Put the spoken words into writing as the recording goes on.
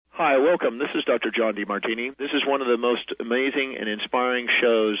Hi, welcome. This is Dr. John DeMartini. This is one of the most amazing and inspiring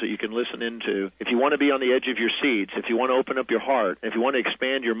shows that you can listen into. If you want to be on the edge of your seats, if you want to open up your heart, if you want to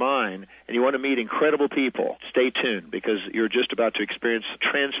expand your mind, and you want to meet incredible people, stay tuned because you're just about to experience a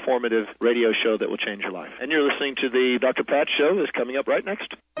transformative radio show that will change your life. And you're listening to the Dr. Pat Show that's coming up right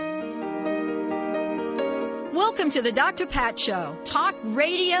next. Welcome to the Dr. Pat Show. Talk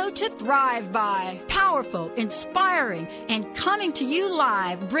radio to thrive by. Powerful, inspiring, and coming to you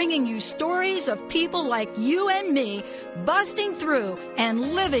live, bringing you stories of people like you and me, busting through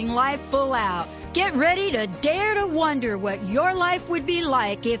and living life full out. Get ready to dare to wonder what your life would be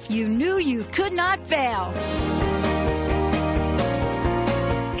like if you knew you could not fail.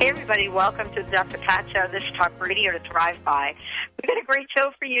 Hey, everybody. Welcome to the Dr. Pat Show. This is Talk Radio to Thrive By. We've got a great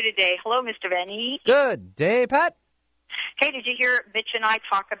show for you today. Hello, Mr. Benny. Good day, Pat. Hey, did you hear Mitch and I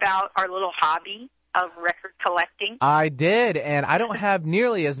talk about our little hobby of record collecting? I did, and I don't have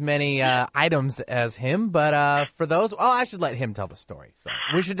nearly as many items as him, but for those, well, I should let him tell the story. So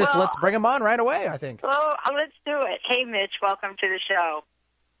we should just let's bring him on right away, I think. Well, let's do it. Hey, Mitch, welcome to the show.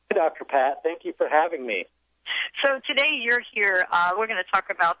 Hey, Dr. Pat. Thank you for having me. So today you're here. We're going to talk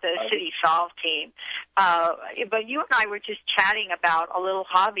about the CitySolve team. But you and I were just chatting about a little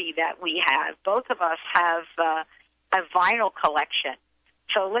hobby that we have. Both of us have a vinyl collection.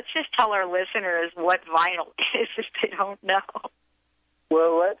 So let's just tell our listeners what vinyl is if they don't know.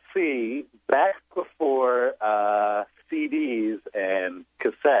 Well, let's see. Back before CDs and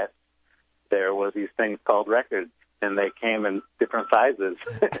cassettes, there was these things called records, and they came in different sizes.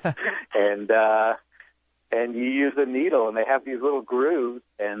 And you use a needle, and they have these little grooves,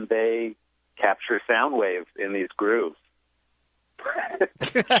 and they capture sound waves in these grooves.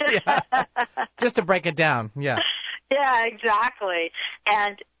 Yeah. Just to break it down, yeah. Yeah, exactly.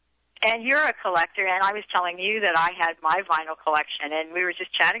 And you're a collector, and I was telling you that I had my vinyl collection, and we were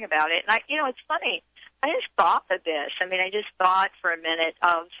just chatting about it. And it's funny. I just thought of this. I just thought for a minute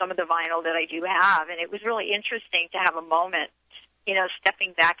of some of the vinyl that I do have, and it was really interesting to have a moment,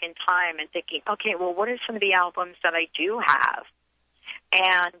 stepping back in time and thinking, okay, well, what are some of the albums that I do have?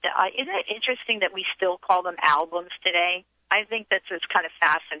 And isn't it interesting that we still call them albums today? I think that's just kind of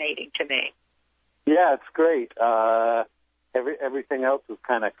fascinating to me. Yeah, it's great. Everything else is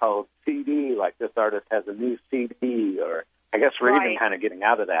kind of called CD, like this artist has a new CD, or I guess we're even kind of getting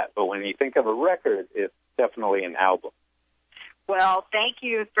out of that. But when you think of a record, it's definitely an album. Well, thank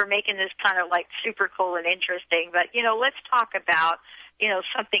you for making this kind of like super cool and interesting. But, let's talk about,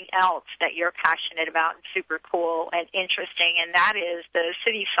 something else that you're passionate about and super cool and interesting, and that is the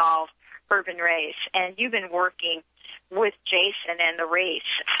CitySolve Urban Race. And you've been working with Jason and the race.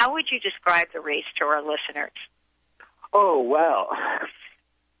 How would you describe the race to our listeners? Oh, well,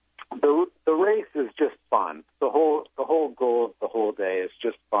 the race is just fun. The whole goal of the whole day is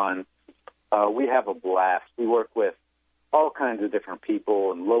just fun. We have a blast. We work with all kinds of different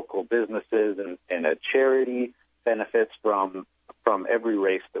people and local businesses, and a charity benefits from every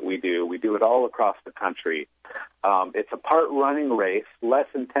race that we do. We do it all across the country. It's a part running race, less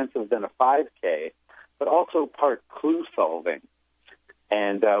intensive than a 5K, but also part clue solving.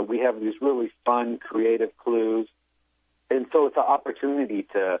 And we have these really fun, creative clues. And so it's an opportunity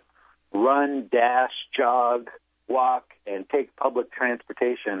to run, dash, jog, walk, and take public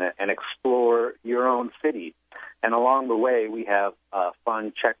transportation and explore your own city. And along the way, we have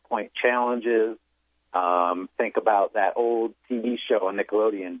fun checkpoint challenges. Think about that old TV show on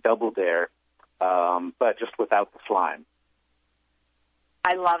Nickelodeon, Double Dare, but just without the slime.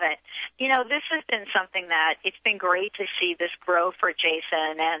 I love it. This has been something that it's been great to see this grow for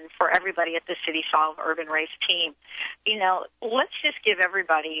Jason and for everybody at the CitySolve Urban Race team. Let's just give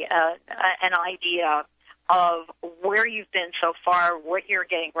everybody an idea of where you've been so far, what you're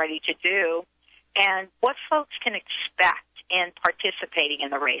getting ready to do, and what folks can expect in participating in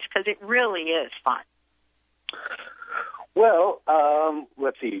the race, because it really is fun. Well,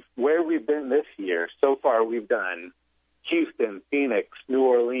 let's see, where we've been this year. So far we've done Houston, Phoenix, New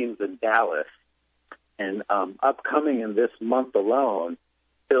Orleans, and Dallas. And upcoming in this month alone,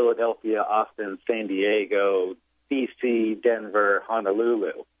 Philadelphia, Austin, San Diego, D.C., Denver,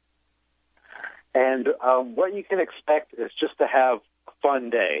 Honolulu. And what you can expect is just to have a fun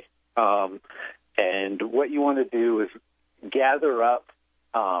day. And what you want to do is gather up,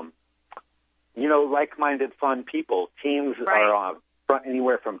 like-minded, fun people. Teams are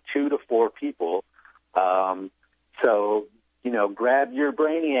anywhere from 2 to 4 people. So, grab your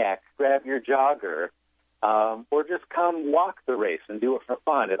brainiac, grab your jogger, or just come walk the race and do it for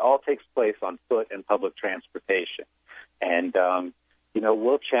fun. It all takes place on foot and public transportation. And,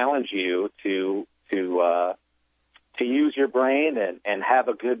 we'll challenge you to use your brain and have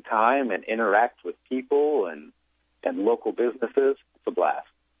a good time and interact with people and local businesses. It's a blast.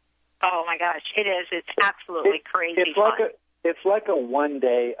 Oh my gosh, it is. It's absolutely crazy fun. It's like a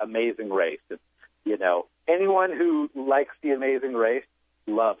one-day amazing race. It's, anyone who likes the amazing race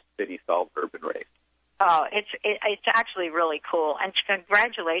loves CitySolve Urban Race. Oh, it's actually really cool, and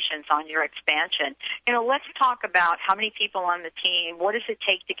congratulations on your expansion. Let's talk about how many people on the team. What does it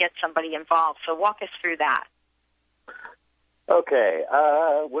take to get somebody involved? So walk us through that. Okay,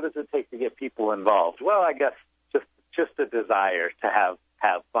 what does it take to get people involved? Well, I guess just a desire to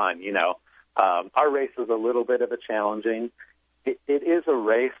have fun. Our race is a little bit of a challenging. It is a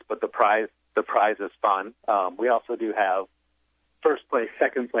race, but the prize is fun. We also do have first place,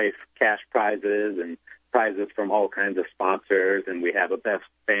 second place cash prizes and prizes from all kinds of sponsors, and we have a best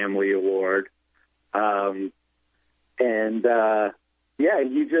family award. You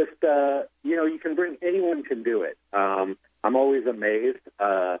just you can bring, anyone can do it. I'm always amazed.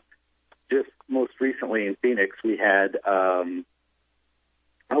 Just most recently in Phoenix, we had a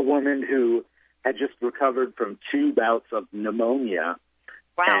woman who had just recovered from 2 bouts of pneumonia.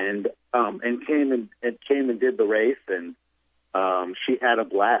 Wow. And came and did the race, and she had a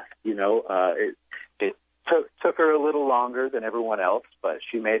blast. It took her a little longer than everyone else, but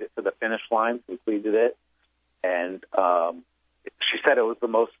she made it to the finish line, completed it, and she said it was the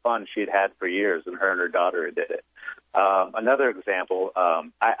most fun she'd had for years, and her daughter did it. Another example,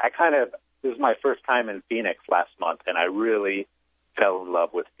 this was my first time in Phoenix last month, and I really fell in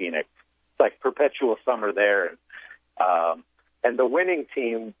love with Phoenix. It's like perpetual summer there. And the winning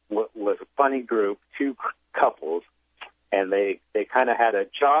team was a funny group, 2 couples, and they kind of had a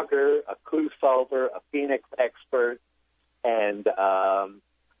jogger, a clue solver, a Phoenix expert, and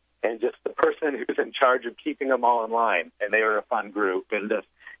just the person who's in charge of keeping them all in line. And they were a fun group. And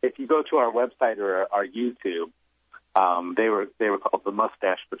if you go to our website or our YouTube, they were called the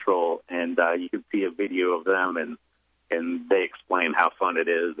Mustache Patrol, and you can see a video of them, and they explain how fun it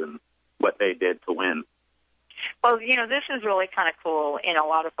is and what they did to win. Well, this is really kind of cool in a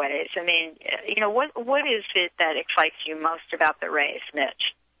lot of ways. I mean, what is it that excites you most about the race,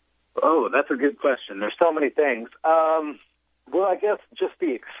 Mitch? Oh, that's a good question. There's so many things. Well, I guess just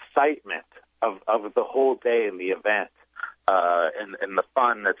the excitement of the whole day and the event, and the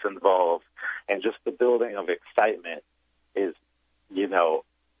fun that's involved, and just the building of excitement is,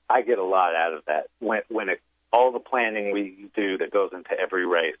 I get a lot out of that. When all the planning we do that goes into every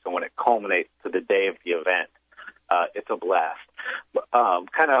race, and when it culminates to the day of the event, it's a blast.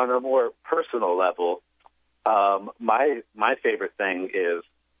 Kind of on a more personal level, my favorite thing is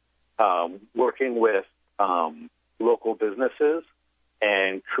working with local businesses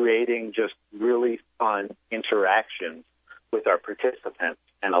and creating just really fun interactions with our participants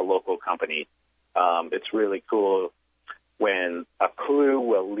and a local company. It's really cool when a clue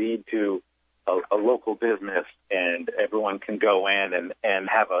will lead to a local business, and everyone can go in and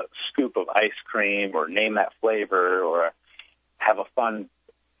have a scoop of ice cream or name that flavor, or have a fun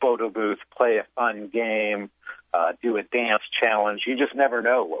photo booth, play a fun game, do a dance challenge. You just never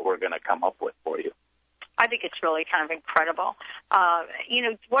know what we're going to come up with for you. I think it's really kind of incredible.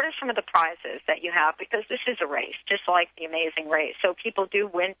 What are some of the prizes that you have? Because this is a race, just like the Amazing Race. So people do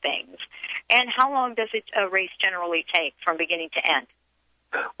win things. And how long does a race generally take from beginning to end?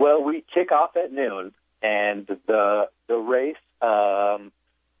 Well, we kick off at noon, and the race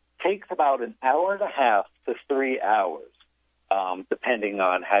takes about an hour and a half to 3 hours, depending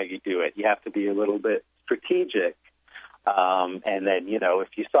on how you do it. You have to be a little bit strategic. And then, if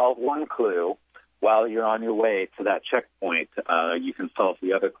you solve one clue while you're on your way to that checkpoint, you can solve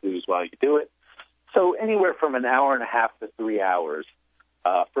the other clues while you do it. So anywhere from an hour and a half to 3 hours.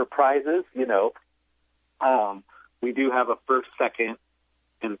 For prizes, we do have a first, second,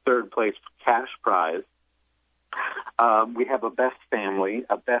 and third place cash prize. We have a best family,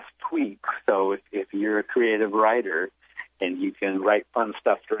 a best tweet. So if you're a creative writer and you can write fun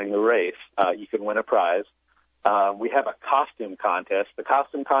stuff during the race, you can win a prize. We have a costume contest. The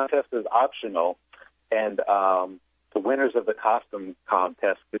costume contest is optional, and the winners of the costume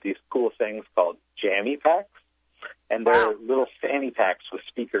contest get these cool things called jammy packs, and they're little fanny packs with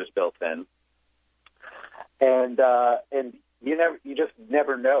speakers built in. And you just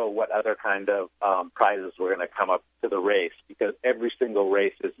never know what other kind of prizes we're going to come up to the race, because every single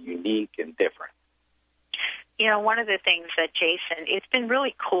race is unique and different. One of the things that Jason, it's been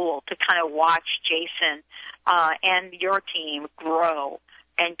really cool to kind of watch Jason and your team grow.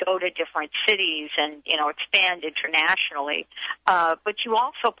 And, and go to different cities and, expand internationally. But you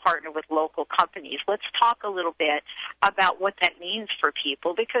also partner with local companies. Let's talk a little bit about what that means for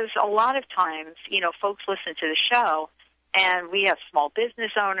people, because a lot of times, folks listen to the show and we have small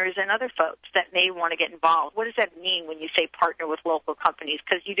business owners and other folks that may want to get involved. What does that mean when you say partner with local companies?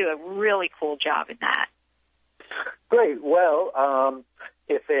 Because you do a really cool job in that. Great. Well,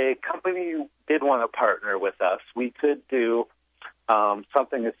 if a company did want to partner with us, we could do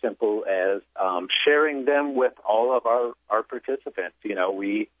something as simple as sharing them with all of our participants.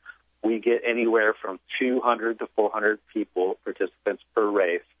 We get anywhere from 200 to 400 participants per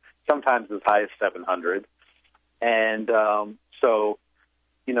race, sometimes as high as 700. And so,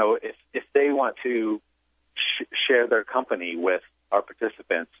 if they want to share their company with our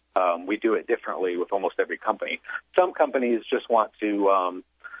participants, we do it differently with almost every company. Some companies just want to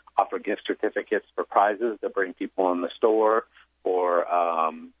offer gift certificates for prizes that bring people in the store, or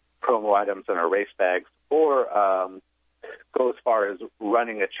promo items in our race bags, or go as far as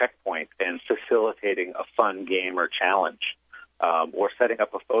running a checkpoint and facilitating a fun game or challenge, or setting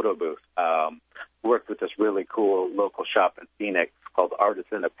up a photo booth. Worked with this really cool local shop in Phoenix called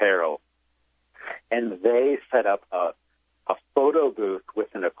Artisan Apparel, and they set up a photo booth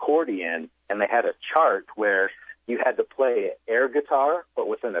with an accordion, and they had a chart where you had to play air guitar but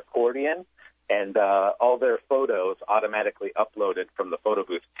with an accordion, and all their photos automatically uploaded from the photo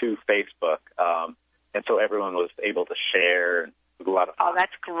booth to Facebook, and so everyone was able to share. And it was a lot of fun. Oh,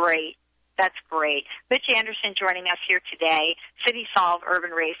 that's great. That's great. Mitch Anderson joining us here today, CitySolve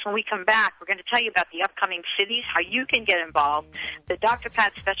Urban Race. When we come back, we're going to tell you about the upcoming cities, how you can get involved, the Dr.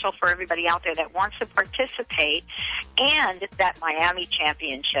 Pat special for everybody out there that wants to participate, and that Miami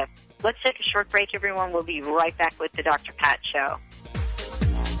Championship. Let's take a short break, everyone. We'll be right back with the Dr. Pat Show.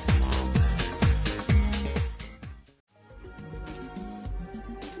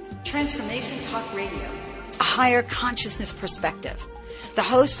 Transformation Talk Radio, a higher consciousness perspective. The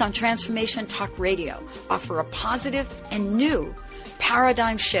hosts on Transformation Talk Radio offer a positive and new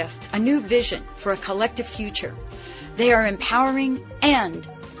paradigm shift, a new vision for a collective future. They are empowering and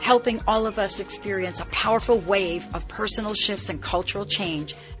helping all of us experience a powerful wave of personal shifts and cultural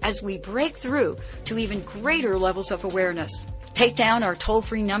change as we break through to even greater levels of awareness. Take down our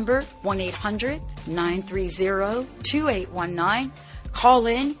toll-free number, 1-800-930-2819. Call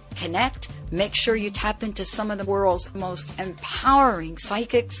in, connect, make sure you tap into some of the world's most empowering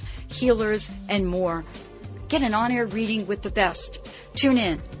psychics, healers, and more. Get an on-air reading with the best. Tune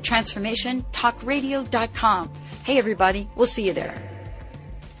in, transformationtalkradio.com. Hey, everybody, we'll see you there.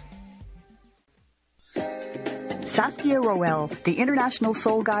 Saskia Roel, the international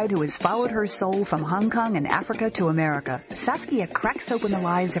soul guide who has followed her soul from Hong Kong and Africa to America. Saskia cracks open the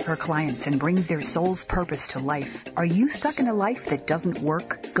lives of her clients and brings their soul's purpose to life. Are you stuck in a life that doesn't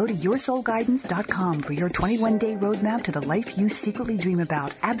work? Go to yoursoulguidance.com for your 21-day roadmap to the life you secretly dream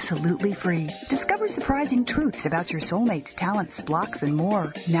about, absolutely free. Discover surprising truths about your soulmate, talents, blocks, and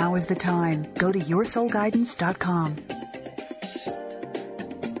more. Now is the time. Go to yoursoulguidance.com.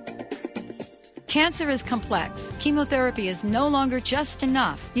 Cancer is complex. Chemotherapy is no longer just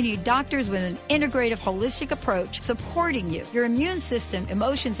enough. You need doctors with an integrative, holistic approach supporting you. Your immune system,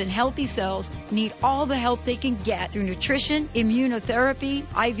 emotions, and healthy cells need all the help they can get through nutrition, immunotherapy,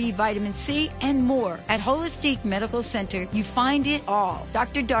 IV vitamin C, and more. At Holistic Medical Center, you find it all.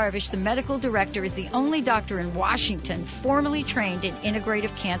 Dr. Darvish, the medical director, is the only doctor in Washington formally trained in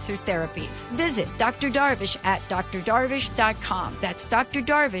integrative cancer therapies. Visit Dr. Darvish at drdarvish.com. That's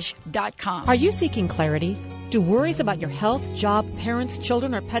drdarvish.com. Are you seeking clarity? Do worries about your health, job, parents,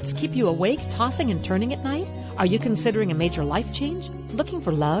 children, or pets keep you awake, tossing and turning at night? Are you considering a major life change? Looking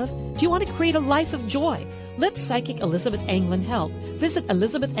for love? Do you want to create a life of joy? Let Psychic Elizabeth Anglin help. Visit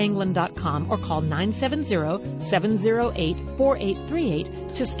ElizabethAnglin.com or call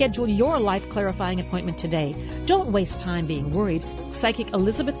 970-708-4838 to schedule your life-clarifying appointment today. Don't waste time being worried. Psychic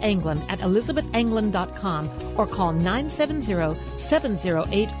Elizabeth Anglin at ElizabethAnglin.com or call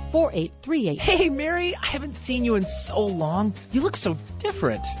 970-708-4838. Hey, Mary, I haven't seen you in so long. You look so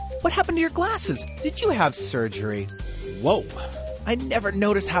different. What happened to your glasses? Did you have surgery? Whoa, I never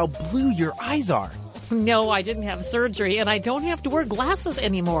noticed how blue your eyes are. No, I didn't have surgery, and I don't have to wear glasses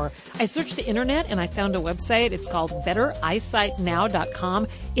anymore. I searched the internet, and I found a website. It's called BetterEyesightNow.com.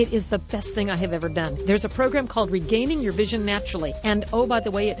 It is the best thing I have ever done. There's a program called Regaining Your Vision Naturally, and oh, by the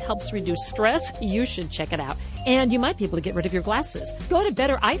way, it helps reduce stress. You should check it out. And you might be able to get rid of your glasses. Go to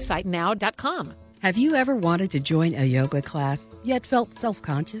BetterEyesightNow.com. Have you ever wanted to join a yoga class, yet felt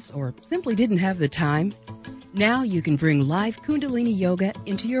self-conscious or simply didn't have the time? Now you can bring live Kundalini Yoga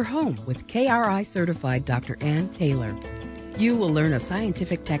into your home with KRI-certified Dr. Ann Taylor. You will learn a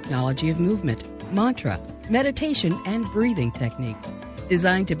scientific technology of movement, mantra, meditation, and breathing techniques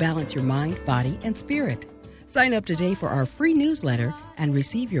designed to balance your mind, body, and spirit. Sign up today for our free newsletter and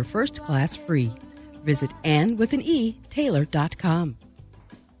receive your first class free. Visit AnnWithAnETaylor.com.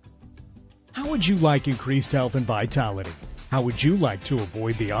 How would you like increased health and vitality? How would you like to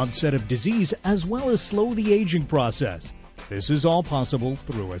avoid the onset of disease as well as slow the aging process? This is all possible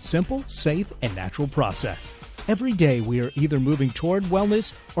through a simple, safe, and natural process. Every day we are either moving toward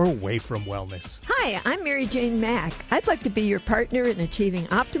wellness or away from wellness. Hi, I'm Mary Jane Mack. I'd like to be your partner in achieving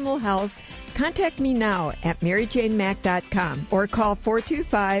optimal health. Contact me now at MaryJaneMack.com or call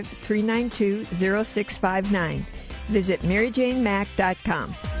 425-392-0659. Visit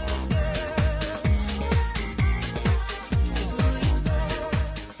MaryJaneMack.com.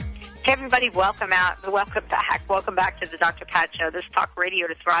 Hey, everybody, welcome back to the Dr. Pat Show. This is Talk Radio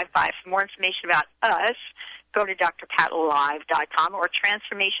to Thrive By. For more information about us, go to drpatlive.com or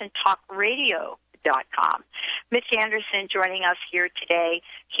transformationtalkradio.com. Mitch Anderson joining us here today.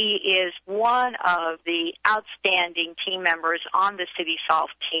 He is one of the outstanding team members on the CitySolve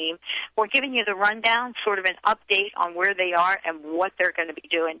team. We're giving you the rundown, sort of an update on where they are and what they're going to be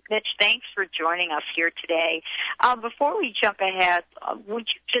doing. Mitch, thanks for joining us here today. Before we jump ahead, would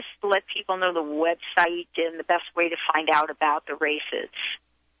you just let people know the website and the best way to find out about the races?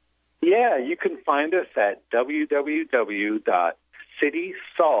 Yeah, you can find us at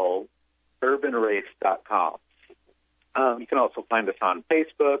www.CitySolveUrbanRace.com. You can also find us on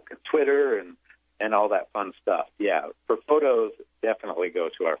Facebook and Twitter and all that fun stuff. Yeah, for photos, definitely go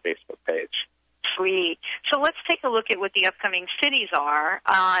to our Facebook page. Sweet. So let's take a look at what the upcoming cities are,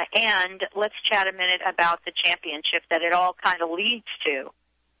 and let's chat a minute about the championship that it all kind of leads to.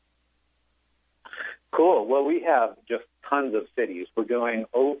 Cool. Well, we have just tons of cities. We're doing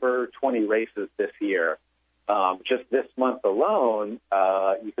over 20 races this year. Just this month alone,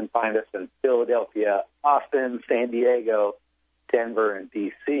 you can find us in Philadelphia, Austin, San Diego, Denver, and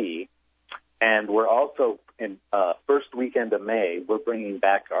D.C. And we're also, in first weekend of May, we're bringing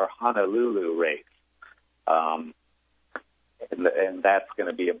back our Honolulu race. And that's going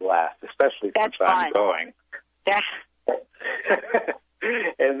to be a blast, especially since I'm going.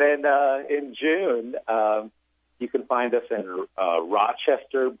 And then in June, you can find us in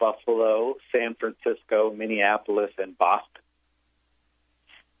Rochester, Buffalo, San Francisco, Minneapolis, and Boston.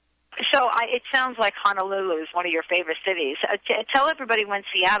 So it sounds like Honolulu is one of your favorite cities. Tell everybody when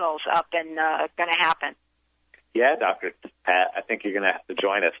Seattle's up and going to happen. Yeah, Dr. Pat, I think you're going to have to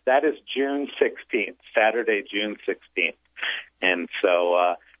join us. That is June 16th, Saturday, June 16th. And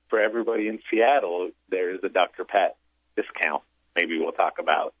so for everybody in Seattle, there is a Dr. Pat discount maybe we'll talk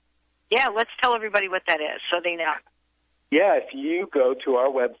about. Yeah, let's tell everybody what that is so they know. Yeah, if you go to our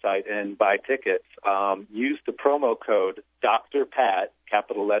website and buy tickets, use the promo code Dr. Pat,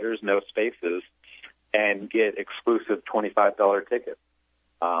 capital letters, no spaces, and get exclusive $25 tickets.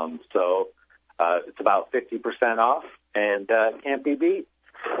 So it's about 50% off, and can't be beat.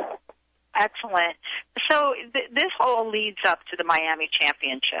 Excellent. So this all leads up to the Miami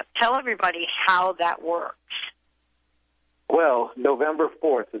Championship. Tell everybody how that works. Well, November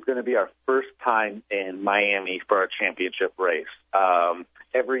 4th is going to be our first time in Miami for our championship race.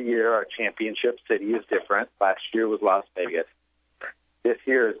 Every year our championship city is different. Last year was Las Vegas. This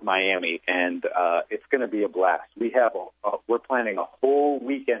year is Miami, and it's going to be a blast. We're planning a whole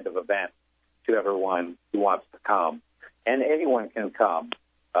weekend of events to everyone who wants to come, and anyone can come.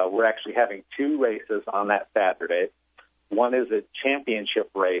 We're actually having two races on that Saturday. One is a championship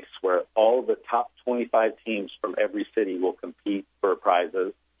race where all the top 25 teams from every city will compete for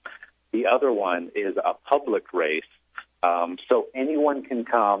prizes. The other one is a public race, so anyone can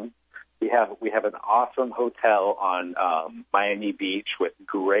come. We have an awesome hotel on Miami Beach with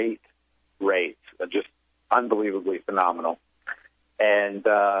great rates, just unbelievably phenomenal. And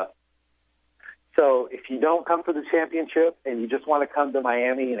so if you don't come for the championship and you just want to come to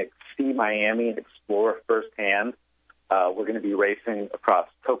Miami and see Miami and explore firsthand, we're going to be racing across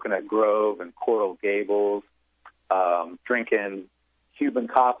Coconut Grove and Coral Gables, drinking Cuban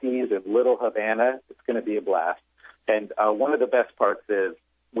coffees in Little Havana. It's going to be a blast. And one of the best parts is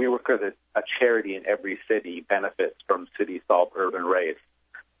we work with a charity in every city benefits from CitySolve Urban Race.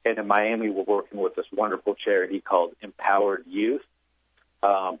 And in Miami, we're working with this wonderful charity called Empowered Youth.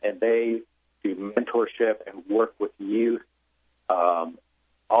 And they do mentorship and work with youth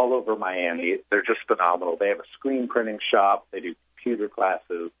all over Miami. They're just phenomenal. They have a screen printing shop. They do computer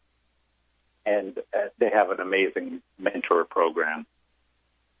classes. And they have an amazing mentor program.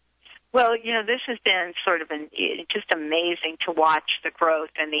 Well, this has been sort of just amazing to watch the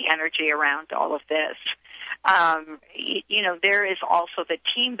growth and the energy around all of this. There is also the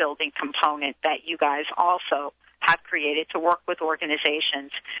team building component that you guys also have created to work with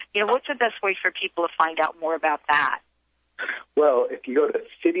organizations. What's the best way for people to find out more about that? Well, if you go to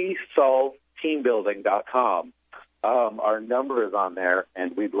CitySolveTeamBuilding.com, our number is on there,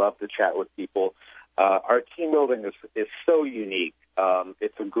 and we'd love to chat with people. Our team building is so unique.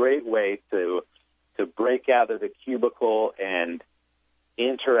 It's a great way to break out of the cubicle and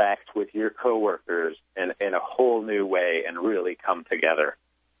interact with your coworkers in a whole new way and really come together.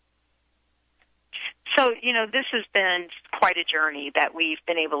 So, this has been quite a journey that we've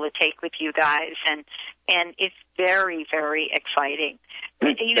been able to take with you guys, and it's very, very exciting.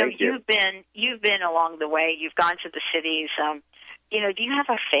 You've been along the way. You've gone to the cities. Do you have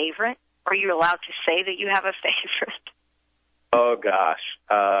a favorite? Are you allowed to say that you have a favorite? Oh, gosh.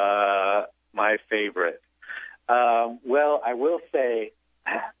 My favorite. Well, I will say,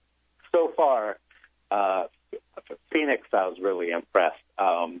 so far, Phoenix, I was really impressed.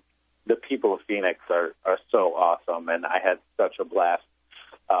 The people of Phoenix are so awesome, and I had such a blast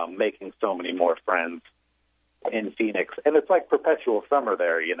making so many more friends in Phoenix. And it's like perpetual summer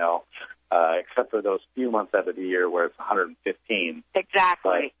there, except for those few months out of the year where it's 115.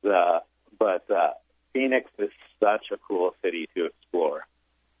 Exactly. But Phoenix is such a cool city to explore.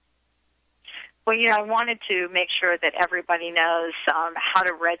 Well, I wanted to make sure that everybody knows how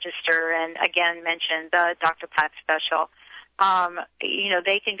to register, and again, mention the Dr. Pat special.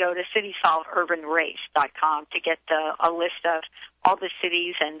 They can go to CitySolveUrbanRace.com to get a list of all the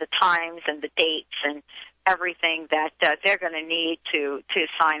cities and the times and the dates and everything that they're going to need to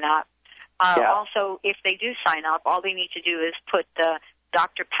sign up. Also, if they do sign up, all they need to do is put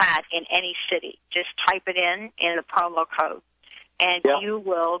Dr. Pat in any city. Just type it in the promo code, and you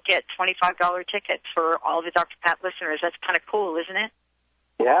will get $25 tickets for all the Dr. Pat listeners. That's kind of cool, isn't it?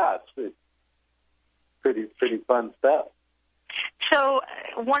 Yeah, it's pretty fun stuff. So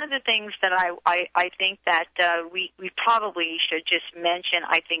one of the things that I think that we probably should just mention,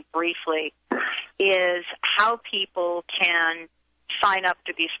 I think briefly, is how people can sign up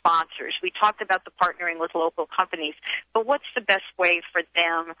to be sponsors. We talked about the partnering with local companies, but what's the best way for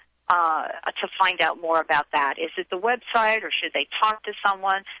them to find out more about that? Is it the website, or should they talk to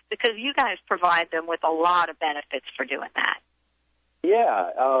someone? Because you guys provide them with a lot of benefits for doing that.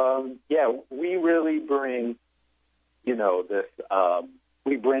 Yeah, we really bring,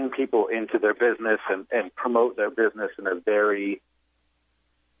 we bring people into their business and promote their business in a very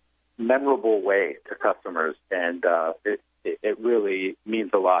memorable way to customers, and it really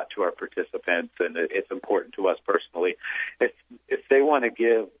means a lot to our participants, and it's important to us personally. If they want to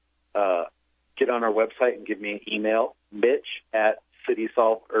get on our website and give me an email, Mitch at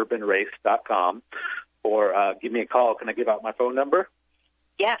CitySolveUrbanRace.com, or give me a call. Can I give out my phone number?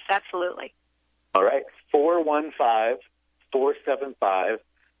 Yes, absolutely. All right,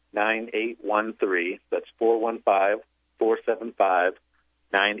 415-475-9813. That's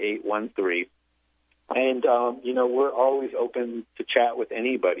 415-475-9813. And, we're always open to chat with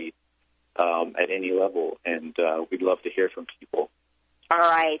anybody at any level, and we'd love to hear from people. All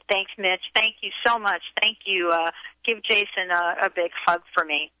right. Thanks, Mitch. Thank you so much. Thank you. Give Jason a big hug for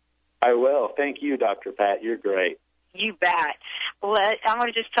me. I will. Thank you, Dr. Pat. You're great. You bet. Well, I'm going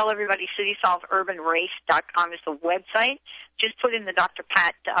to just tell everybody CitySolveUrbanRace.com is the website. Just put in the Dr.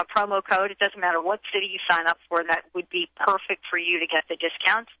 Pat promo code. It doesn't matter what city you sign up for. That would be perfect for you to get the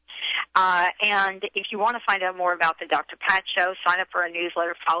discounts. And if you want to find out more about the Dr. Pat Show, sign up for our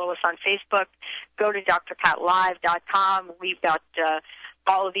newsletter, follow us on Facebook, go to drpatlive.com. We've got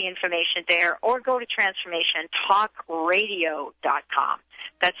all of the information there, or go to TransformationTalkRadio.com.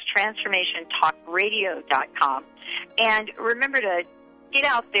 That's TransformationTalkRadio.com. And remember to get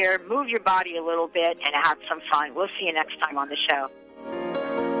out there, move your body a little bit, and have some fun. We'll see you next time on the show.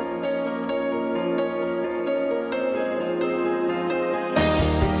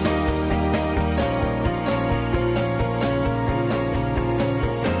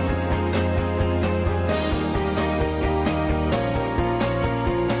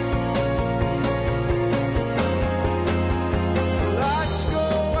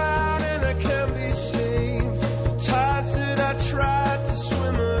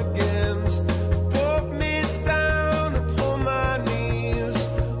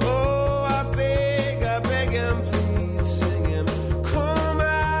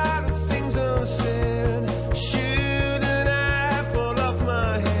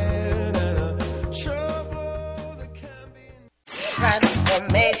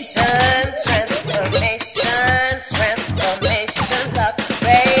 Transformation, Talk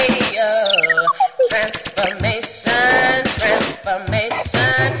Radio.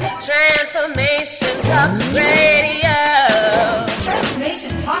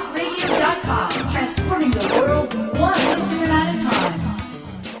 CitySolve.com, transforming the world one listener at a time.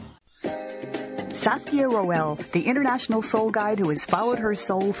 Saskia Roel, the international soul guide who has followed her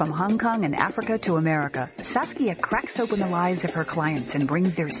soul from Hong Kong and Africa to America. Saskia cracks open the lives of her clients and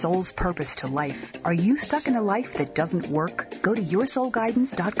brings their soul's purpose to life. Are you stuck in a life that doesn't work? Go to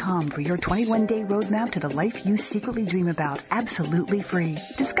yoursoulguidance.com for your 21-day roadmap to the life you secretly dream about, absolutely free.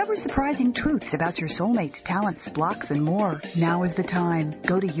 Discover surprising truths about your soulmate, talents, blocks, and more. Now is the time.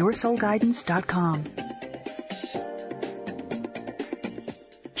 Go to yoursoulguidance.com.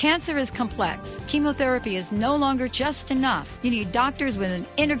 Cancer is complex. Chemotherapy is no longer just enough. You need doctors with an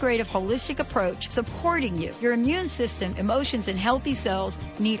integrative, holistic approach supporting you. Your immune system, emotions, and healthy cells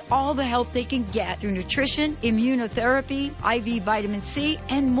need all the help they can get through nutrition, immunotherapy, IV vitamin C,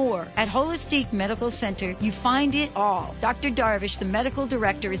 and more. At Holistic Medical Center, you find it all. Dr. Darvish, the medical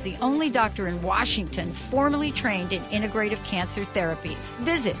director, is the only doctor in Washington formally trained in integrative cancer therapies.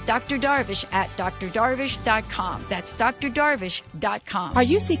 Visit Dr. Darvish at drdarvish.com. That's drdarvish.com. Are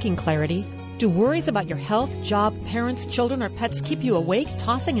you seeking clarity? Do worries about your health, job, parents, children, or pets keep you awake,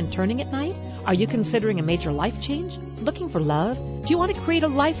 tossing and turning at night? Are you considering a major life change? Looking for love? Do you want to create a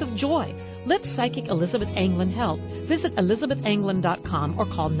life of joy? Let psychic Elizabeth Anglin help. Visit ElizabethAnglin.com or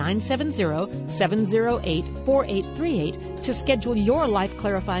call 970-708-4838 to schedule your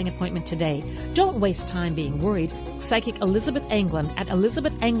life-clarifying appointment today. Don't waste time being worried. Psychic Elizabeth Anglin at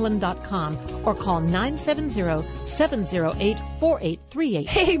ElizabethAnglin.com or call 970-708-4838.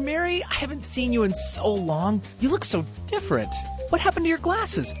 Hey, Mary, I haven't seen you in so long. You look so different. What happened to your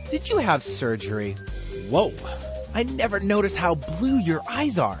glasses? Did you have surgery? Whoa, I never noticed how blue your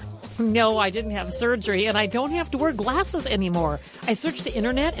eyes are. No, I didn't have surgery, and I don't have to wear glasses anymore. I searched the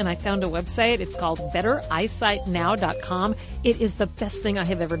internet, and I found a website. It's called BetterEyesightNow.com. It is the best thing I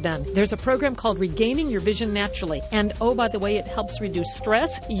have ever done. There's a program called Regaining Your Vision Naturally. And, oh, by the way, it helps reduce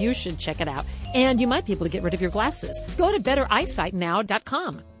stress. You should check it out. And you might be able to get rid of your glasses. Go to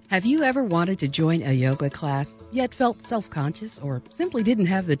BetterEyesightNow.com. Have you ever wanted to join a yoga class, yet felt self-conscious or simply didn't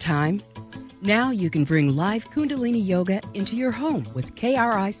have the time? Now you can bring live Kundalini Yoga into your home with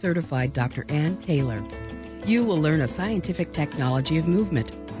KRI-certified Dr. Ann Taylor. You will learn a scientific technology of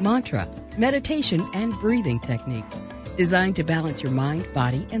movement, mantra, meditation, and breathing techniques designed to balance your mind,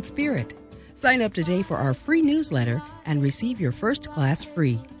 body, and spirit. Sign up today for our free newsletter and receive your first class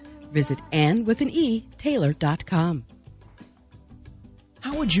free. Visit Taylor.com.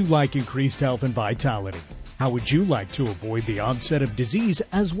 How would you like increased health and vitality? How would you like to avoid the onset of disease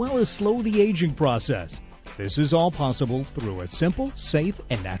as well as slow the aging process? This is all possible through a simple, safe,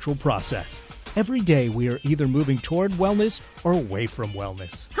 and natural process. Every day we are either moving toward wellness or away from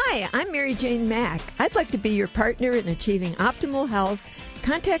wellness. Hi, I'm Mary Jane Mack. I'd like to be your partner in achieving optimal health.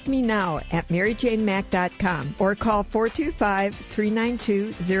 Contact me now at maryjanemack.com or call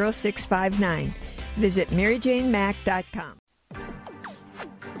 425-392-0659. Visit maryjanemack.com.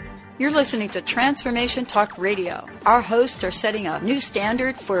 You're listening to Transformation Talk Radio. Our hosts are setting a new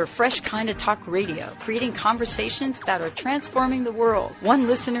standard for a fresh kind of talk radio, creating conversations that are transforming the world, one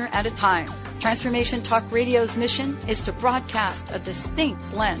listener at a time. Transformation Talk Radio's mission is to broadcast a distinct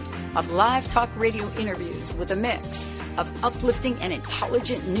blend of live talk radio interviews with a mix of uplifting and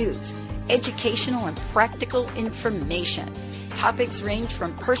intelligent news, educational and practical information. Topics range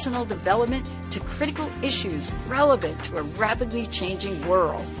from personal development to critical issues relevant to a rapidly changing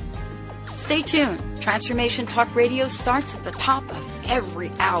world. Stay tuned. Transformation Talk Radio starts at the top of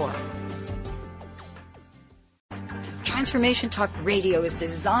every hour. Transformation Talk Radio is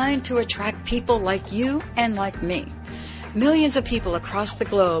designed to attract people like you and like me. Millions of people across the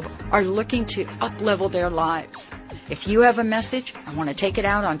globe are looking to up-level their lives. If you have a message and want to take it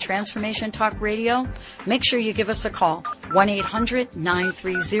out on Transformation Talk Radio, make sure you give us a call,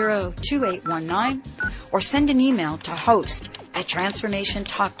 1-800-930-2819, or send an email to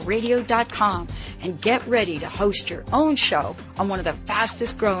host@transformationtalkradio.com and get ready to host your own show on one of the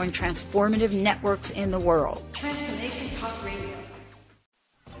fastest growing transformative networks in the world. Transformation Talk Radio.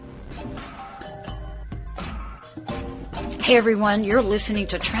 Hey everyone, you're listening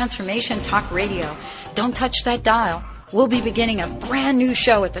to Transformation Talk Radio. Don't touch that dial. We'll be beginning a brand new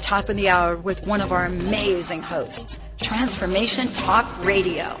show at the top of the hour with one of our amazing hosts. Transformation Talk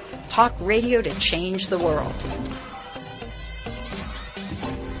Radio. Talk radio to change the world.